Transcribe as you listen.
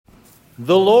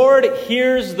The Lord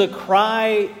hears the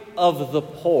cry of the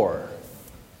poor.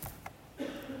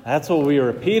 That's what we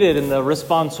repeated in the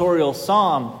responsorial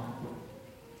psalm.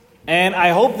 And I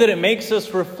hope that it makes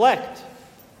us reflect.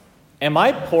 Am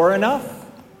I poor enough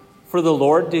for the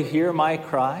Lord to hear my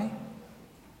cry?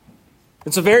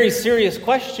 It's a very serious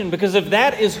question, because if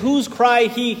that is whose cry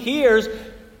he hears,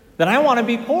 then I want to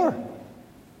be poor.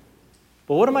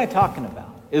 But what am I talking about?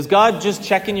 Is God just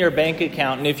checking your bank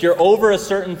account, and if you're over a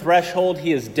certain threshold,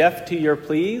 he is deaf to your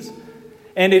pleas?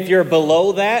 And if you're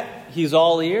below that, he's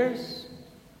all ears?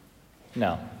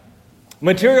 No.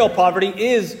 Material poverty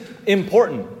is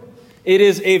important. It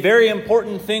is a very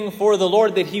important thing for the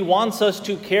Lord that he wants us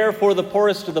to care for the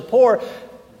poorest of the poor.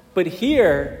 But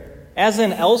here, as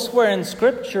in elsewhere in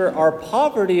Scripture, our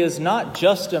poverty is not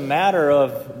just a matter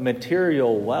of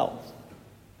material wealth.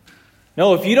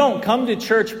 No, if you don't come to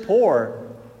church poor,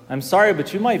 I'm sorry,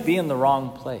 but you might be in the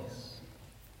wrong place.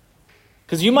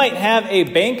 Because you might have a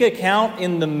bank account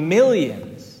in the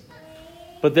millions,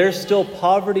 but there's still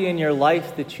poverty in your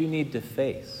life that you need to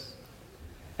face.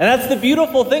 And that's the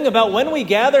beautiful thing about when we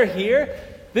gather here.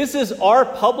 This is our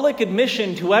public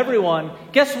admission to everyone.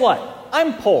 Guess what?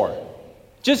 I'm poor.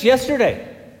 Just yesterday,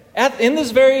 in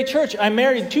this very church, I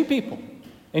married 2 people.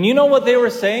 And you know what they were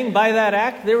saying by that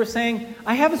act? They were saying,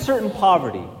 I have a certain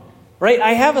poverty, right?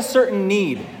 I have a certain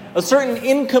need, a certain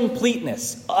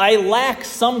incompleteness. I lack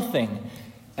something.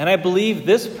 And I believe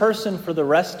this person for the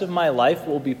rest of my life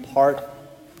will be part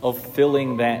of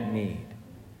filling that need.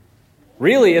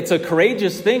 Really, it's a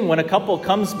courageous thing when a couple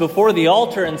comes before the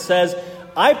altar and says,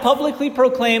 I publicly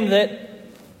proclaim that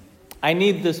I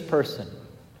need this person.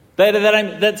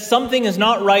 That something is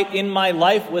not right in my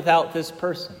life without this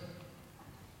person.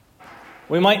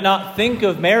 We might not think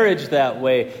of marriage that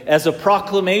way, as a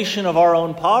proclamation of our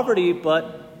own poverty,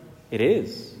 but it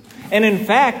is. And in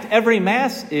fact, every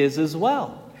Mass is as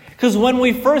well. Because when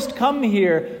we first come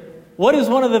here, what is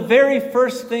one of the very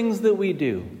first things that we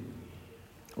do?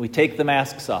 We take the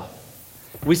masks off.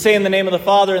 We say in the name of the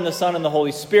Father, and the Son, and the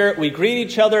Holy Spirit. We greet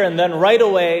each other, and then right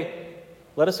away,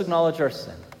 let us acknowledge our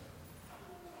sin.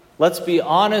 Let's be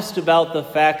honest about the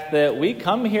fact that we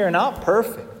come here not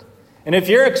perfect. And if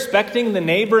you're expecting the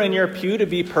neighbor in your pew to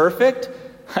be perfect,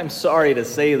 I'm sorry to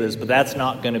say this, but that's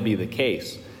not going to be the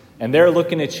case. And they're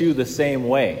looking at you the same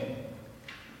way.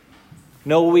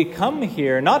 No, we come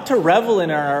here not to revel in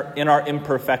our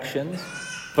imperfections,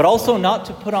 but also not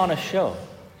to put on a show.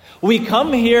 We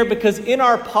come here because in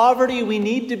our poverty we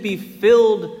need to be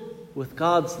filled with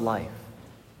God's life.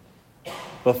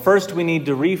 But first we need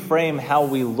to reframe how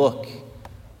we look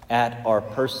at our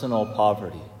personal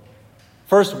poverty.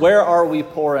 First, where are we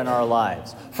poor in our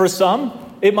lives? For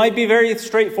some, it might be very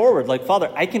straightforward. Like,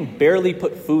 Father, I can barely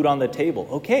put food on the table.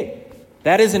 Okay,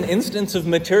 that is an instance of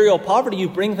material poverty. You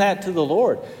bring that to the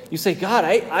Lord. You say, God,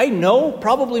 I know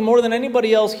probably more than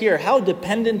anybody else here how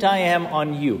dependent I am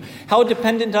on you. How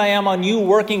dependent I am on you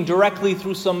working directly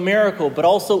through some miracle, but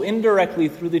also indirectly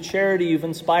through the charity you've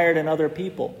inspired in other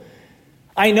people.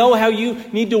 I know how you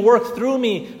need to work through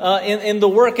me in the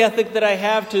work ethic that I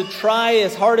have to try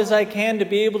as hard as I can to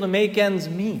be able to make ends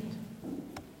meet.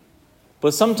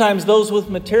 But sometimes those with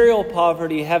material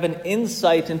poverty have an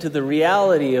insight into the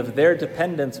reality of their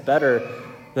dependence better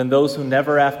than those who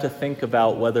never have to think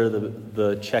about whether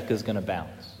the check is going to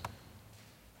bounce.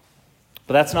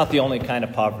 But that's not the only kind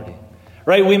of poverty.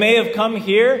 Right? We may have come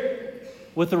here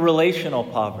with a relational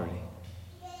poverty.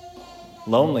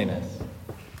 Loneliness.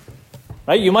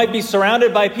 Right? You might be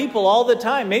surrounded by people all the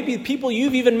time. Maybe people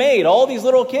you've even made, all these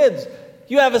little kids.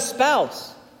 You have a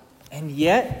spouse. And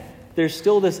yet, there's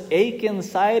still this ache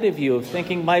inside of you of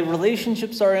thinking, my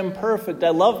relationships are imperfect. I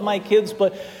love my kids,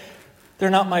 but they're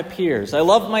not my peers. I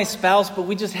love my spouse, but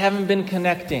we just haven't been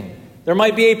connecting. There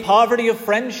might be a poverty of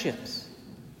friendships.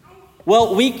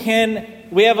 Well, we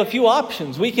have a few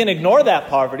options. We can ignore that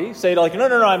poverty, say like,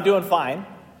 no, I'm doing fine.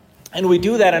 And we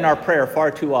do that in our prayer far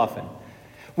too often.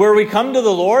 Where we come to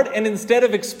the Lord, and instead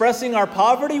of expressing our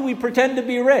poverty, we pretend to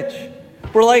be rich.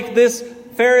 We're like this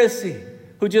Pharisee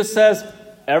who just says,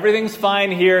 everything's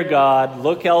fine here, God.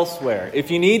 Look elsewhere.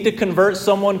 If you need to convert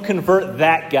someone, convert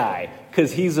that guy,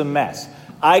 because he's a mess.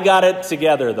 I got it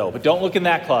together, though, but don't look in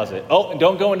that closet. Oh, and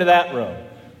don't go into that room.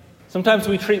 Sometimes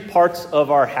we treat parts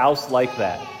of our house like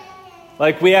that.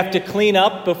 Like we have to clean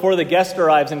up before the guest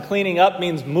arrives, and cleaning up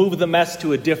means move the mess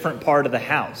to a different part of the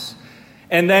house.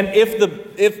 And then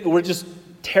if we're just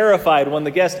terrified when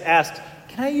the guest asks,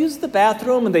 can I use the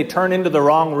bathroom? And they turn into the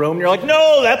wrong room. You're like,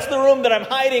 no, that's the room that I'm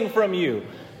hiding from you.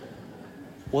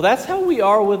 Well, that's how we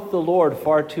are with the Lord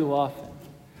far too often.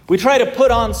 We try to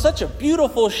put on such a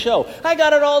beautiful show. I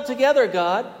got it all together,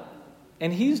 God.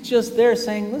 And he's just there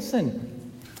saying,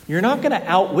 listen, you're not going to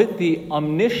outwit the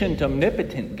omniscient,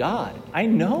 omnipotent God. I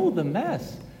know the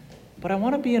mess, but I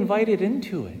want to be invited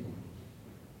into it.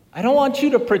 I don't want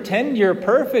you to pretend you're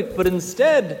perfect, but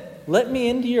instead, let me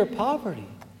into your poverty.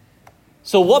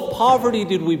 So what poverty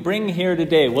did we bring here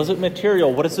today? Was it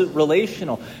material? Was it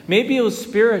relational? Maybe it was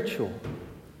spiritual.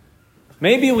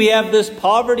 Maybe we have this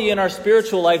poverty in our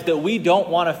spiritual life that we don't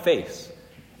want to face.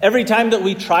 Every time that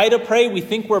we try to pray, we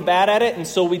think we're bad at it, and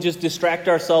so we just distract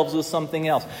ourselves with something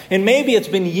else. And maybe it's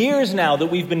been years now that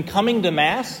we've been coming to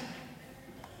Mass,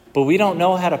 but we don't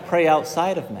know how to pray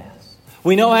outside of Mass.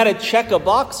 We know how to check a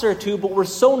box or two, but we're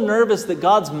so nervous that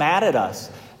God's mad at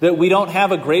us that we don't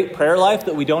have a great prayer life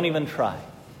that we don't even try.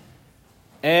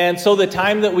 And so the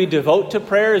time that we devote to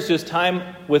prayer is just time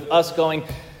with us going,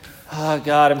 oh,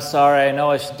 God, I'm sorry. I know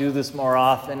I should do this more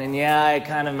often. And yeah, I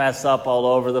kind of mess up all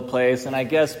over the place. And I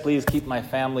guess please keep my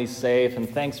family safe. And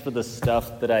thanks for the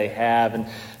stuff that I have. And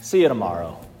see you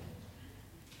tomorrow.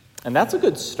 And that's a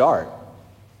good start.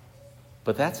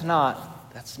 But that's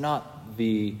not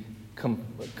the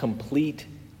complete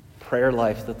prayer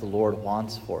life that the Lord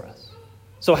wants for us.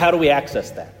 So how do we access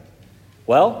that?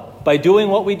 Well, by doing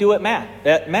what we do at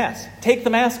Mass. Take the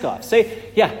mask off.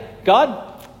 Say, yeah,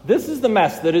 God, this is the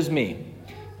mess that is me.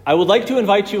 I would like to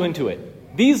invite you into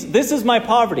it. This is my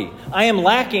poverty. I am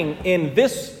lacking in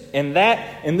this and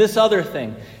that and this other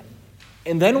thing.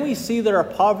 And then we see that our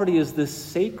poverty is this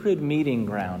sacred meeting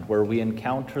ground where we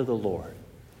encounter the Lord.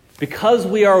 Because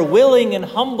we are willing and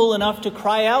humble enough to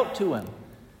cry out to him.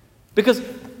 Because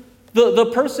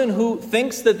the person who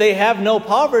thinks that they have no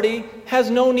poverty has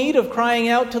no need of crying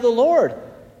out to the Lord.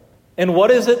 And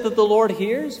what is it that the Lord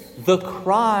hears? The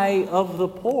cry of the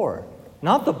poor,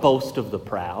 not the boast of the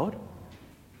proud.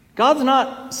 God's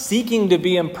not seeking to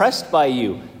be impressed by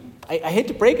you. I hate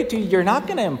to break it to you, you're not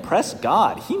going to impress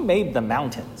God. He made the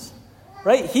mountains,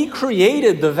 right? He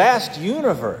created the vast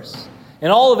universe and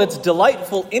all of its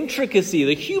delightful intricacy,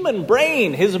 the human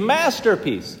brain, his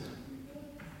masterpiece.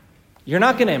 You're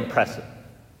not going to impress him.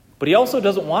 But he also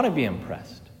doesn't want to be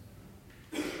impressed.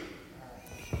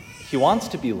 He wants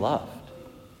to be loved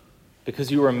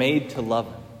because you were made to love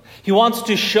him. He wants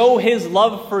to show his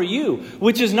love for you,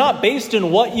 which is not based in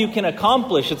what you can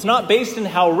accomplish. It's not based in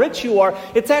how rich you are.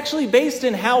 It's actually based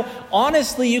in how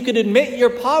honestly you can admit your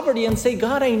poverty and say,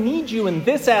 God, I need you in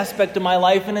this aspect of my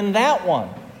life and in that one.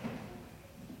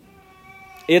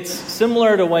 It's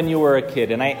similar to when you were a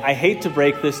kid, and I hate to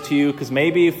break this to you because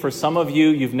maybe for some of you,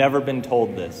 you've never been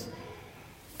told this.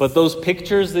 But those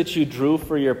pictures that you drew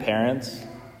for your parents,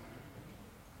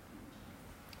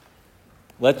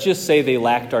 let's just say they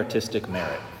lacked artistic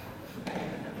merit.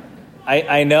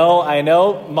 I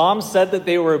know, Mom said that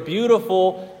they were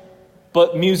beautiful,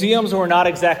 but museums were not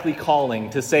exactly calling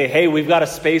to say, hey, we've got a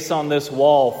space on this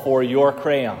wall for your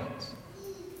crayons.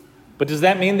 But does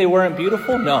that mean they weren't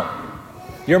beautiful? No.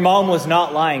 Your mom was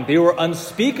not lying. They were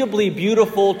unspeakably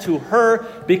beautiful to her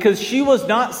because she was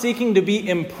not seeking to be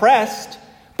impressed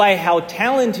by how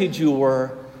talented you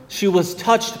were. She was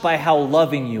touched by how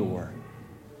loving you were.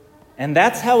 And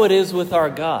that's how it is with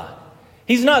our God.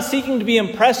 He's not seeking to be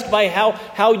impressed by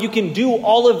how you can do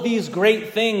all of these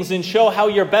great things and show how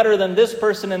you're better than this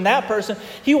person and that person.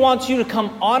 He wants you to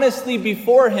come honestly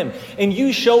before him and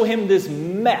you show him this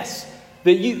mess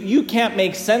that you can't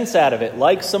make sense out of it,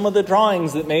 like some of the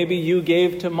drawings that maybe you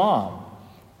gave to Mom.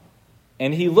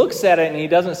 And he looks at it and he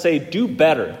doesn't say, do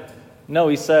better. No,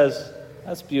 he says,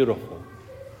 that's beautiful.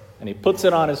 And he puts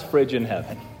it on his fridge in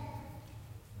heaven.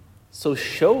 So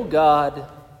show God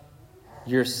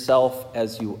yourself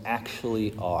as you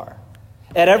actually are.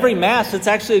 At every Mass, it's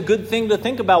actually a good thing to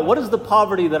think about. What is the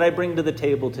poverty that I bring to the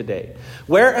table today?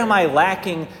 Where am I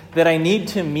lacking that I need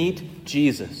to meet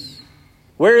Jesus?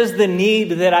 Where is the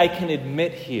need that I can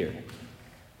admit here?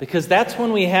 Because that's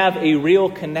when we have a real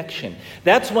connection.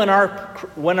 That's when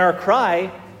our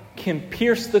cry can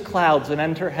pierce the clouds and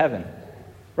enter heaven.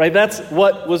 Right? That's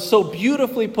what was so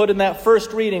beautifully put in that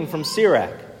first reading from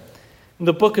Sirach. In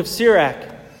the book of Sirach,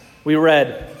 we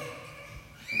read,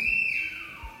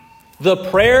 the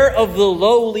prayer of the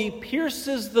lowly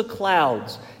pierces the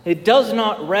clouds. It does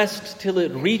not rest till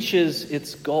it reaches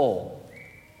its goal.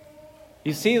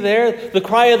 You see there, the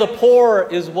cry of the poor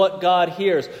is what God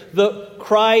hears. The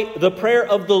prayer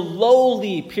of the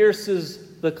lowly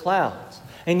pierces the clouds.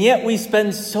 And yet we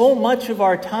spend so much of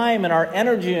our time and our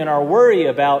energy and our worry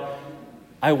about,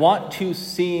 I want to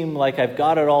seem like I've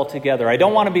got it all together. I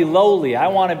don't want to be lowly. I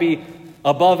want to be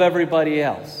above everybody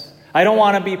else. I don't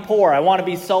want to be poor. I want to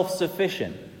be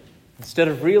self-sufficient. Instead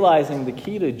of realizing the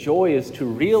key to joy is to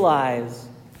realize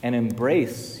and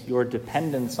embrace your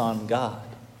dependence on God.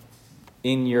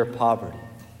 in your poverty?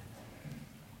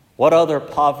 What other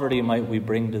poverty might we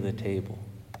bring to the table?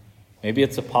 Maybe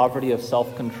it's a poverty of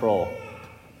self-control.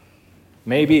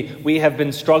 Maybe we have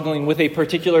been struggling with a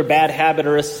particular bad habit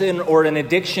or a sin or an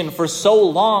addiction for so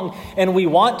long, and we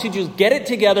want to just get it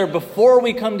together before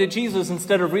we come to Jesus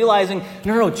instead of realizing,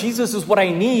 no, Jesus is what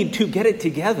I need to get it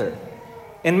together.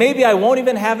 And maybe I won't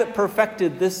even have it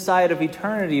perfected this side of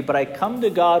eternity, but I come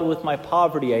to God with my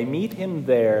poverty. I meet him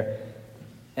there,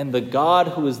 and the God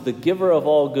who is the giver of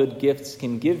all good gifts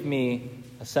can give me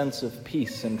a sense of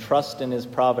peace and trust in his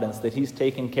providence that he's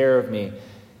taken care of me,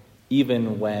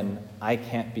 even when I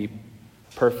can't be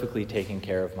perfectly taking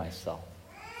care of myself.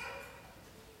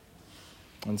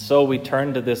 And so we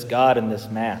turn to this God in this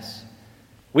Mass.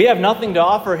 We have nothing to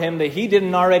offer him that he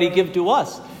didn't already give to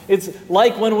us. It's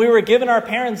like when we were giving our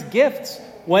parents gifts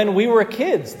when we were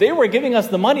kids. They were giving us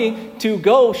the money to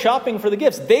go shopping for the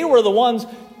gifts. They were the ones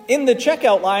in the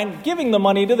checkout line giving the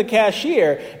money to the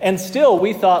cashier. And still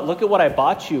we thought, look at what I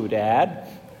bought you, Dad.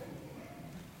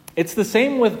 It's the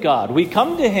same with God. We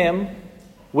come to him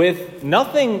with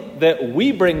nothing that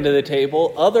we bring to the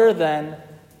table other than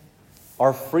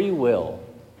our free will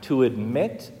to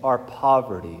admit our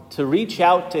poverty, to reach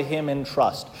out to him in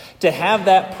trust, to have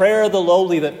that prayer of the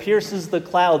lowly that pierces the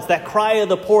clouds, that cry of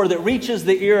the poor that reaches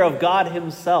the ear of God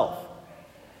himself.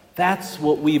 That's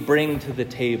what we bring to the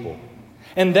table.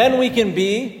 And then we can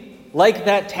be like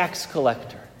that tax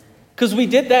collector, because we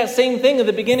did that same thing at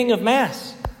the beginning of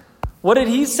Mass. What did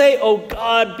he say? Oh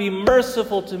God, be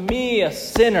merciful to me, a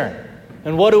sinner.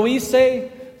 And what do we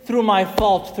say? Through my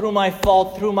fault, through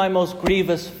my most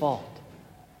grievous fault.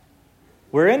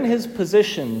 We're in his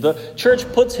position. The church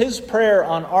puts his prayer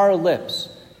on our lips.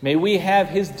 May we have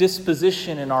his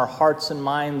disposition in our hearts and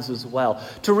minds as well.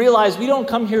 To realize we don't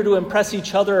come here to impress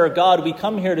each other or God. We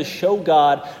come here to show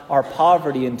God our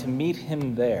poverty and to meet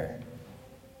him there.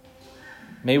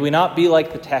 May we not be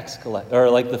like the tax collector or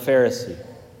like the Pharisee.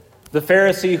 The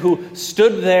Pharisee who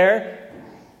stood there,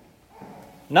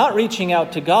 not reaching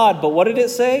out to God, but what did it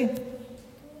say?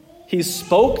 He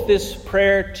spoke this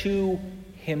prayer to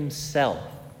himself.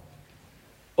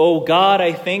 Oh God,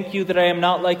 I thank you that I am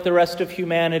not like the rest of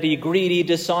humanity, greedy,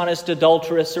 dishonest,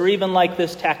 adulterous, or even like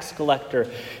this tax collector.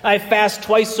 I fast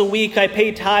twice a week. I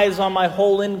pay tithes on my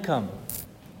whole income.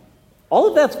 All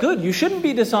of that's good. You shouldn't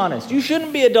be dishonest. You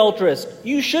shouldn't be adulterous.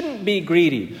 You shouldn't be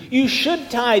greedy. You should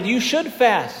tithe. You should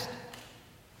fast.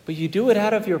 But you do it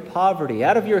out of your poverty,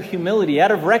 out of your humility,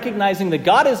 out of recognizing that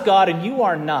God is God and you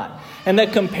are not. And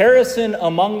that comparison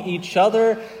among each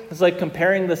other is like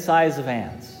comparing the size of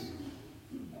ants.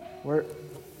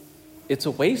 It's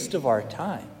a waste of our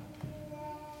time.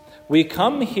 We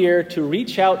come here to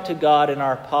reach out to God in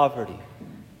our poverty,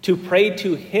 to pray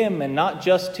to him and not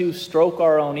just to stroke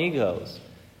our own egos.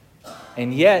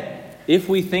 And yet, if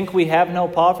we think we have no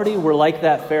poverty, we're like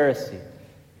that Pharisee.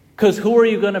 Because who are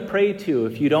you going to pray to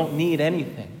if you don't need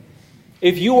anything?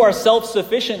 If you are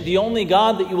self-sufficient, the only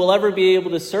God that you will ever be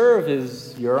able to serve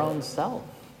is your own self.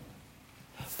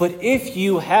 But if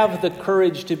you have the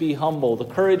courage to be humble, the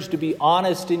courage to be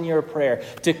honest in your prayer,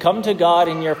 to come to God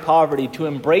in your poverty, to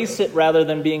embrace it rather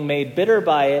than being made bitter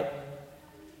by it,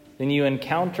 then you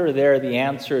encounter there the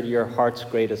answer to your heart's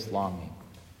greatest longing.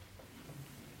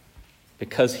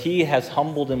 Because he has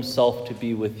humbled himself to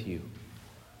be with you.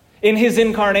 In his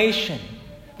incarnation,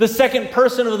 the second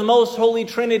person of the most holy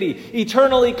Trinity,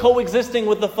 eternally coexisting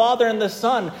with the Father and the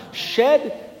Son,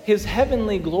 shed his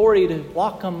heavenly glory to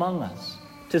walk among us,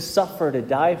 to suffer, to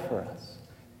die for us.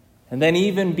 And then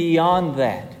even beyond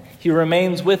that, he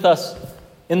remains with us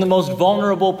in the most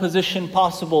vulnerable position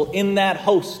possible, in that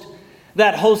host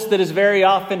that is very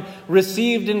often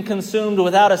received and consumed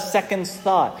without a second's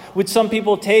thought, which some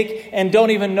people take and don't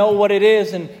even know what it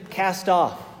is and cast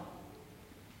off.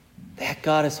 That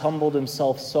God has humbled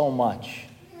himself so much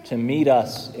to meet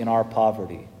us in our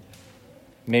poverty.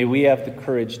 May we have the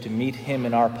courage to meet him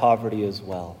in our poverty as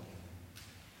well.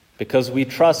 Because we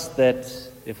trust that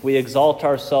if we exalt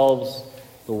ourselves,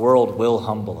 the world will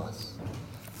humble us.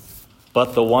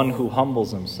 But the one who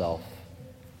humbles himself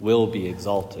will be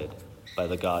exalted by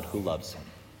the God who loves him.